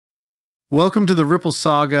Welcome to the Ripple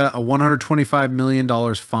saga, a $125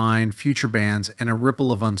 million fine, future bans, and a ripple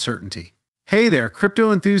of uncertainty. Hey there,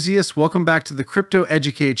 crypto enthusiasts. Welcome back to the Crypto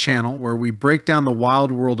Educate channel, where we break down the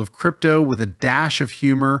wild world of crypto with a dash of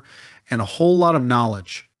humor and a whole lot of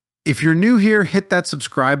knowledge. If you're new here, hit that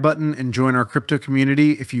subscribe button and join our crypto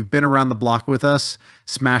community. If you've been around the block with us,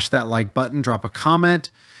 smash that like button, drop a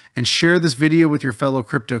comment, and share this video with your fellow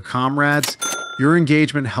crypto comrades. Your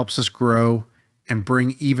engagement helps us grow and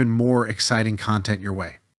bring even more exciting content your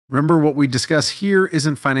way. Remember, what we discuss here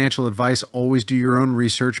isn't financial advice. Always do your own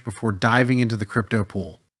research before diving into the crypto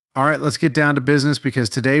pool. All right, let's get down to business, because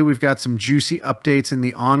today we've got some juicy updates in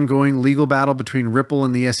the ongoing legal battle between Ripple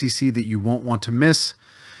and the SEC that you won't want to miss.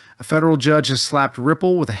 A federal judge has slapped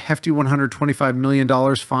Ripple with a hefty $125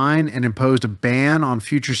 million fine and imposed a ban on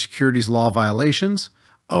future securities law violations.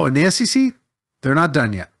 Oh, and the SEC? They're not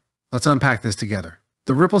done yet. Let's unpack this together.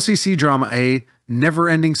 The Ripple CC drama, a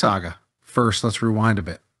never-ending saga. First, let's rewind a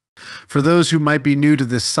bit. For those who might be new to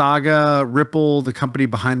this saga, Ripple, the company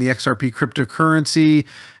behind the XRP cryptocurrency,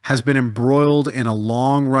 has been embroiled in a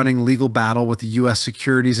long-running legal battle with the U.S.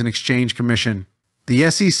 Securities and Exchange Commission. The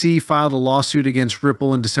SEC filed a lawsuit against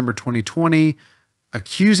Ripple in December 2020,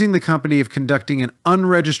 accusing the company of conducting an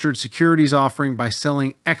unregistered securities offering by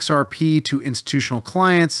selling XRP to institutional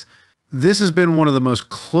clients. This has been one of the most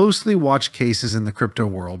closely watched cases in the crypto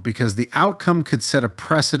world, because the outcome could set a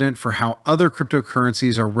precedent for how other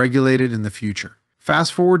cryptocurrencies are regulated in the future.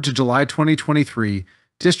 Fast forward to July 2023,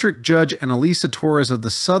 District Judge Annalisa Torres of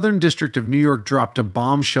the Southern District of New York dropped a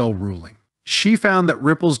bombshell ruling. She found that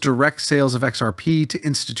Ripple's direct sales of XRP to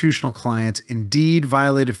institutional clients indeed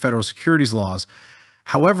violated federal securities laws.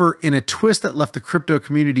 However, in a twist that left the crypto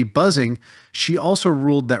community buzzing, she also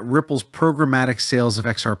ruled that Ripple's programmatic sales of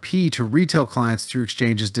XRP to retail clients through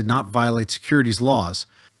exchanges did not violate securities laws.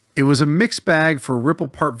 It was a mixed bag for Ripple,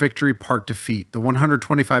 part victory, part defeat. The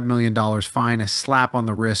 $125 million fine, a slap on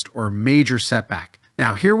the wrist, or a major setback.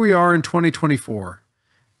 Now, here we are in 2024.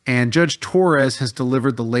 And Judge Torres has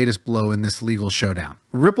delivered the latest blow in this legal showdown.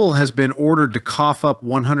 Ripple has been ordered to cough up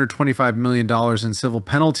 $125 million in civil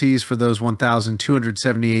penalties for those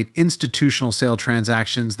 1,278 institutional sale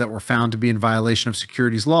transactions that were found to be in violation of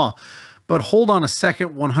securities law. But hold on a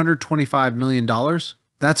second, $125 million?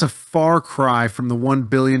 That's a far cry from the $1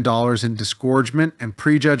 billion in disgorgement and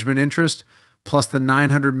prejudgment interest, plus the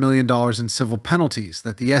 $900 million in civil penalties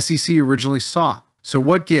that the SEC originally sought. So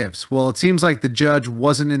what gives? Well, it seems like the judge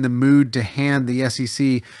wasn't in the mood to hand the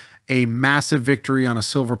SEC a massive victory on a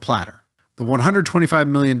silver platter. The $125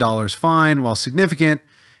 million fine, while significant,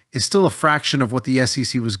 is still a fraction of what the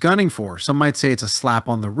SEC was gunning for. Some might say it's a slap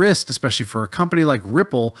on the wrist, especially for a company like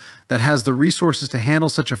Ripple that has the resources to handle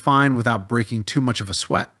such a fine without breaking too much of a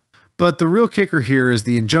sweat. But the real kicker here is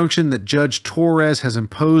the injunction that Judge Torres has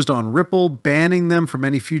imposed on Ripple, banning them from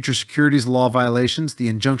any future securities law violations. The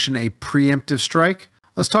injunction, a preemptive strike.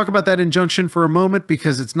 Let's talk about that injunction for a moment,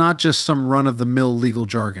 because it's not just some run-of-the-mill legal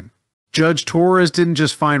jargon. Judge Torres didn't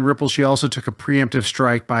just fine Ripple, she also took a preemptive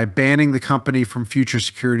strike by banning the company from future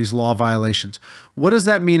securities law violations. What does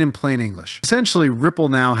that mean in plain English? Essentially, Ripple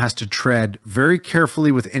now has to tread very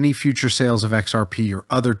carefully with any future sales of XRP or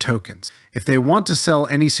other tokens. If they want to sell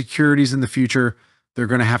any securities in the future, they're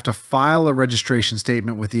going to have to file a registration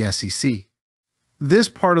statement with the SEC. This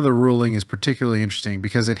part of the ruling is particularly interesting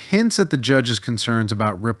because it hints at the judge's concerns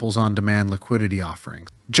about Ripple's on-demand liquidity offerings.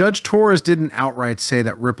 Judge Torres didn't outright say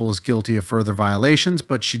that Ripple is guilty of further violations,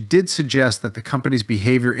 but she did suggest that the company's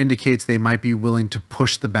behavior indicates they might be willing to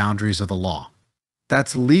push the boundaries of the law.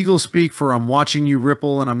 That's legal speak for "I'm watching you,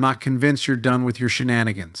 Ripple, and I'm not convinced you're done with your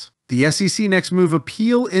shenanigans." The SEC next move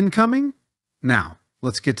appeal incoming? Now,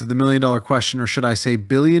 let's get to the million-dollar question, or should I say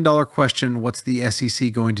billion-dollar question: what's the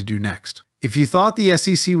SEC going to do next? If you thought the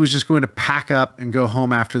SEC was just going to pack up and go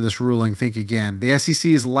home after this ruling, think again. The SEC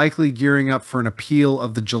is likely gearing up for an appeal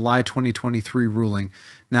of the July 2023 ruling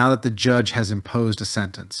now that the judge has imposed a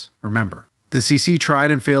sentence. Remember, the CC tried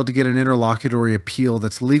and failed to get an interlocutory appeal.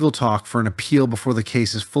 That's legal talk for an appeal before the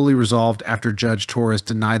case is fully resolved after Judge Torres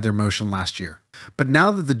denied their motion last year. But now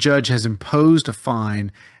that the judge has imposed a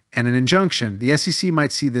fine and an injunction, the SEC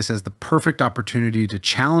might see this as the perfect opportunity to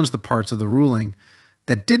challenge the parts of the ruling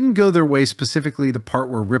that didn't go their way, specifically the part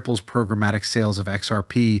where Ripple's programmatic sales of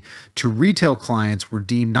XRP to retail clients were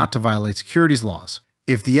deemed not to violate securities laws.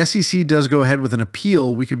 If the SEC does go ahead with an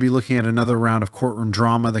appeal, we could be looking at another round of courtroom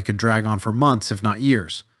drama that could drag on for months, if not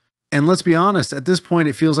years. And let's be honest, at this point,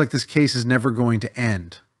 it feels like this case is never going to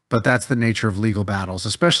end. But that's the nature of legal battles,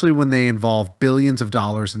 especially when they involve billions of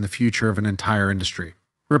dollars in the future of an entire industry.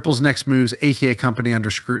 Ripple's next moves, aka company under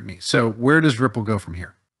scrutiny. So where does Ripple go from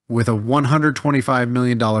here? With a $125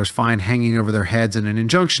 million fine hanging over their heads and an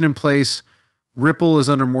injunction in place, Ripple is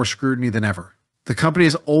under more scrutiny than ever. The company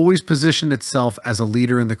has always positioned itself as a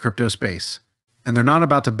leader in the crypto space, and they're not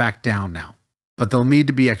about to back down now, but they'll need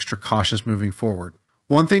to be extra cautious moving forward.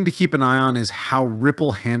 One thing to keep an eye on is how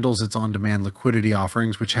Ripple handles its on-demand liquidity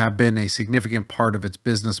offerings, which have been a significant part of its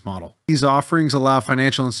business model. These offerings allow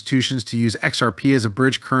financial institutions to use XRP as a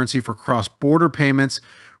bridge currency for cross-border payments,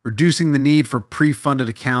 reducing the need for pre-funded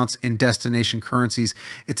accounts in destination currencies.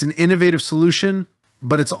 It's an innovative solution,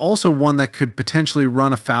 but it's also one that could potentially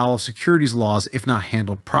run afoul of securities laws if not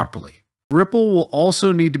handled properly. Ripple will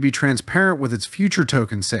also need to be transparent with its future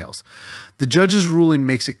token sales. The judge's ruling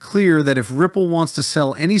makes it clear that if Ripple wants to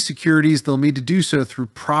sell any securities, they'll need to do so through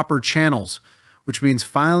proper channels, which means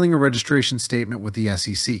filing a registration statement with the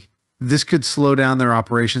SEC. This could slow down their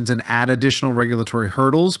operations and add additional regulatory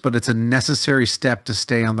hurdles, but it's a necessary step to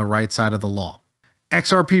stay on the right side of the law.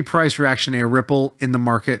 XRP price reaction to Ripple in the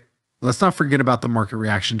market. Let's not forget about the market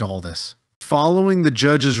reaction to all this. Following the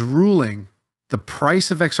judge's ruling, the price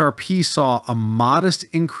of XRP saw a modest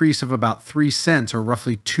increase of about 3 cents, or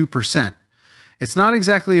roughly 2%. It's not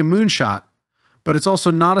exactly a moonshot, but it's also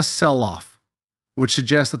not a sell-off, which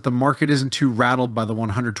suggests that the market isn't too rattled by the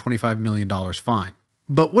 $125 million fine.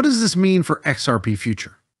 But what does this mean for XRP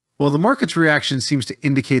future? Well, the market's reaction seems to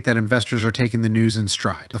indicate that investors are taking the news in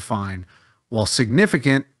stride. The fine, while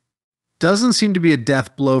significant, doesn't seem to be a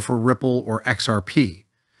death blow for Ripple or XRP.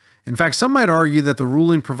 In fact, some might argue that the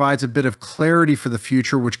ruling provides a bit of clarity for the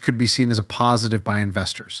future, which could be seen as a positive by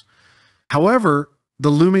investors. However, the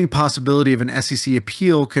looming possibility of an SEC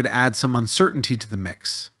appeal could add some uncertainty to the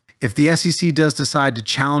mix. If the SEC does decide to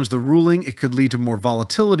challenge the ruling, it could lead to more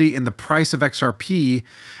volatility in the price of XRP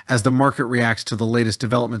as the market reacts to the latest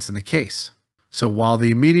developments in the case. So while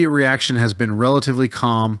the immediate reaction has been relatively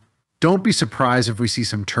calm, don't be surprised if we see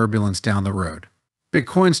some turbulence down the road.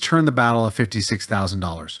 Bitcoin's turned the battle at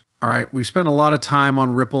 $56,000. All right, we've spent a lot of time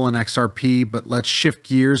on Ripple and XRP, but let's shift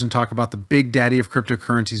gears and talk about the big daddy of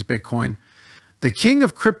cryptocurrencies, Bitcoin. The king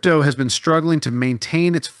of crypto has been struggling to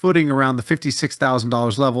maintain its footing around the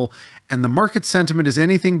 $56,000 level, and the market sentiment is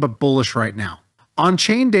anything but bullish right now.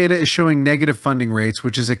 On-chain data is showing negative funding rates,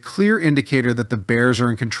 which is a clear indicator that the bears are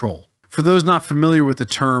in control. For those not familiar with the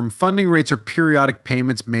term, funding rates are periodic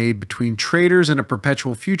payments made between traders in a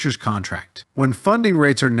perpetual futures contract. When funding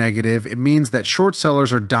rates are negative, it means that short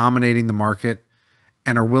sellers are dominating the market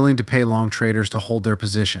and are willing to pay long traders to hold their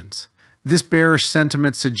positions. This bearish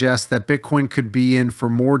sentiment suggests that Bitcoin could be in for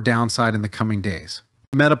more downside in the coming days.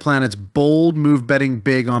 Metaplanet's bold move betting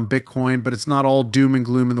big on Bitcoin, but it's not all doom and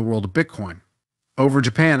gloom in the world of Bitcoin. Over in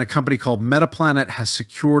Japan, a company called Metaplanet has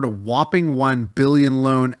secured a whopping $1 billion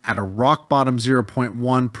loan at a rock bottom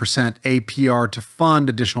 0.1% APR to fund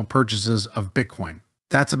additional purchases of Bitcoin.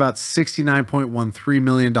 That's about $69.13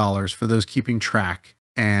 million for those keeping track,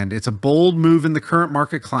 and it's a bold move in the current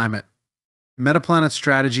market climate. Metaplanet's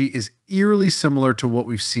strategy is eerily similar to what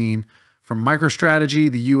we've seen from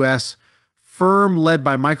MicroStrategy, the US firm led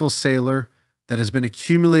by Michael Saylor that has been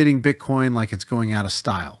accumulating Bitcoin like it's going out of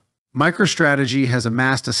style. MicroStrategy has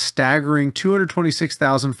amassed a staggering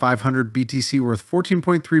 226,500 BTC worth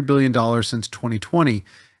 $14.3 billion since 2020,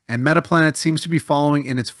 and Metaplanet seems to be following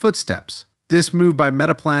in its footsteps. This move by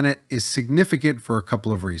Metaplanet is significant for a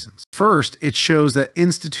couple of reasons. First, it shows that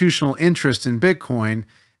institutional interest in Bitcoin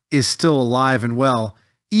is still alive and well,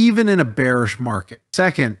 even in a bearish market.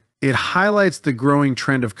 Second, it highlights the growing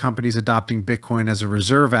trend of companies adopting Bitcoin as a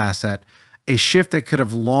reserve asset, a shift that could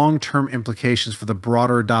have long-term implications for the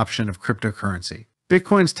broader adoption of cryptocurrency.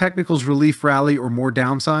 Bitcoin's technicals relief rally or more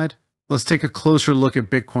downside? Let's take a closer look at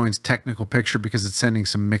Bitcoin's technical picture because it's sending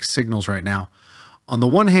some mixed signals right now. On the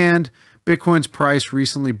one hand, Bitcoin's price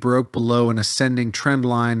recently broke below an ascending trend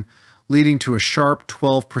line, leading to a sharp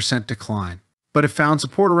 12% decline. But it found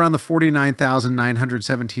support around the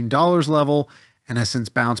 $49,917 level and has since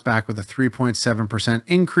bounced back with a 3.7%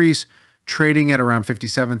 increase, trading at around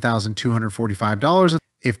 $57,245.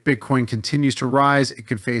 If Bitcoin continues to rise, it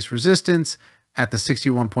could face resistance at the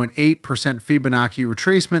 61.8% Fibonacci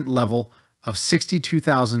retracement level of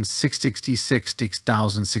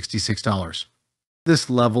 $62,666. This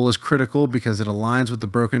level is critical because it aligns with the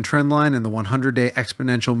broken trend line and the 100-day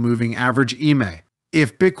exponential moving average EMA.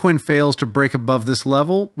 If Bitcoin fails to break above this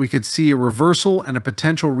level, we could see a reversal and a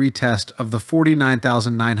potential retest of the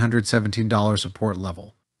 $49,917 support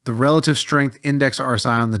level. The relative strength index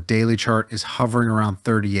RSI on the daily chart is hovering around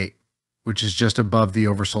 38, which is just above the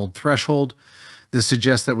oversold threshold. This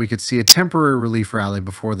suggests that we could see a temporary relief rally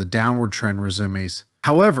before the downward trend resumes.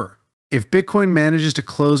 However, If Bitcoin manages to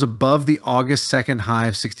close above the August 2nd high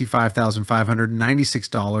of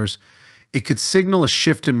 $65,596, it could signal a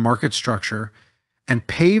shift in market structure and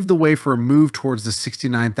pave the way for a move towards the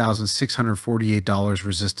 $69,648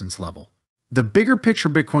 resistance level. The bigger picture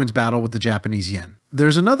Bitcoin's battle with the Japanese yen.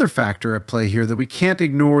 There's another factor at play here that we can't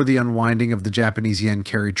ignore: the unwinding of the Japanese yen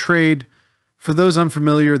carry trade. For those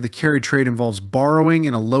unfamiliar, the carry trade involves borrowing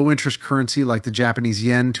in a low-interest currency like the Japanese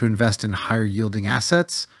yen to invest in higher-yielding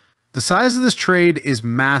assets. The size of this trade is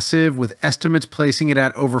massive, with estimates placing it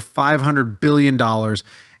at over $500 billion,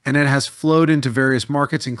 and it has flowed into various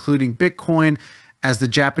markets, including Bitcoin. As the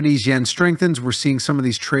Japanese yen strengthens, we're seeing some of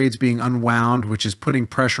these trades being unwound, which is putting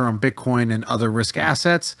pressure on Bitcoin and other risk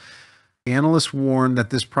assets. Analysts warn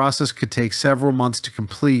that this process could take several months to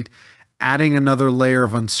complete, adding another layer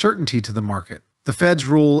of uncertainty to the market. The Fed's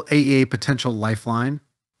rule, a potential lifeline.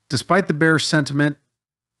 Despite the bearish sentiment,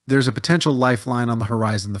 there's a potential lifeline on the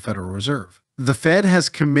horizon: the Federal Reserve. The Fed has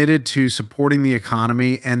committed to supporting the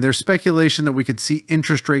economy, and there's speculation that we could see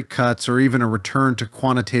interest rate cuts or even a return to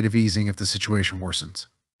quantitative easing if the situation worsens.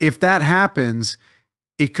 If that happens,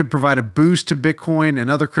 it could provide a boost to Bitcoin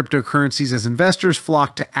and other cryptocurrencies as investors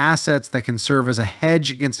flock to assets that can serve as a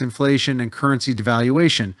hedge against inflation and currency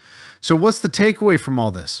devaluation. So what's the takeaway from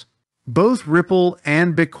all this? Both Ripple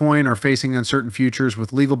and Bitcoin are facing uncertain futures,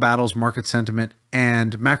 with legal battles, market sentiment,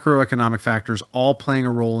 and macroeconomic factors all playing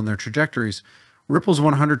a role in their trajectories. Ripple's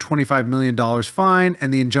 $125 million fine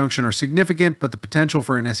and the injunction are significant, but the potential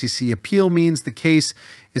for an SEC appeal means the case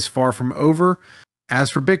is far from over. As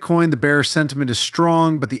for Bitcoin, the bearish sentiment is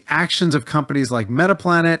strong, but the actions of companies like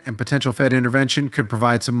Metaplanet and potential Fed intervention could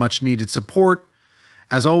provide some much-needed support.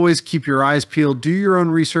 As always, keep your eyes peeled, do your own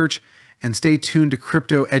research, and stay tuned to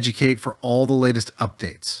Crypto Educate for all the latest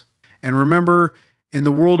updates. And remember, in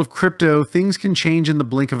the world of crypto, things can change in the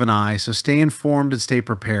blink of an eye, so stay informed and stay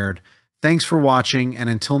prepared. Thanks for watching, and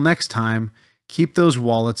until next time, keep those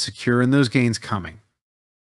wallets secure and those gains coming.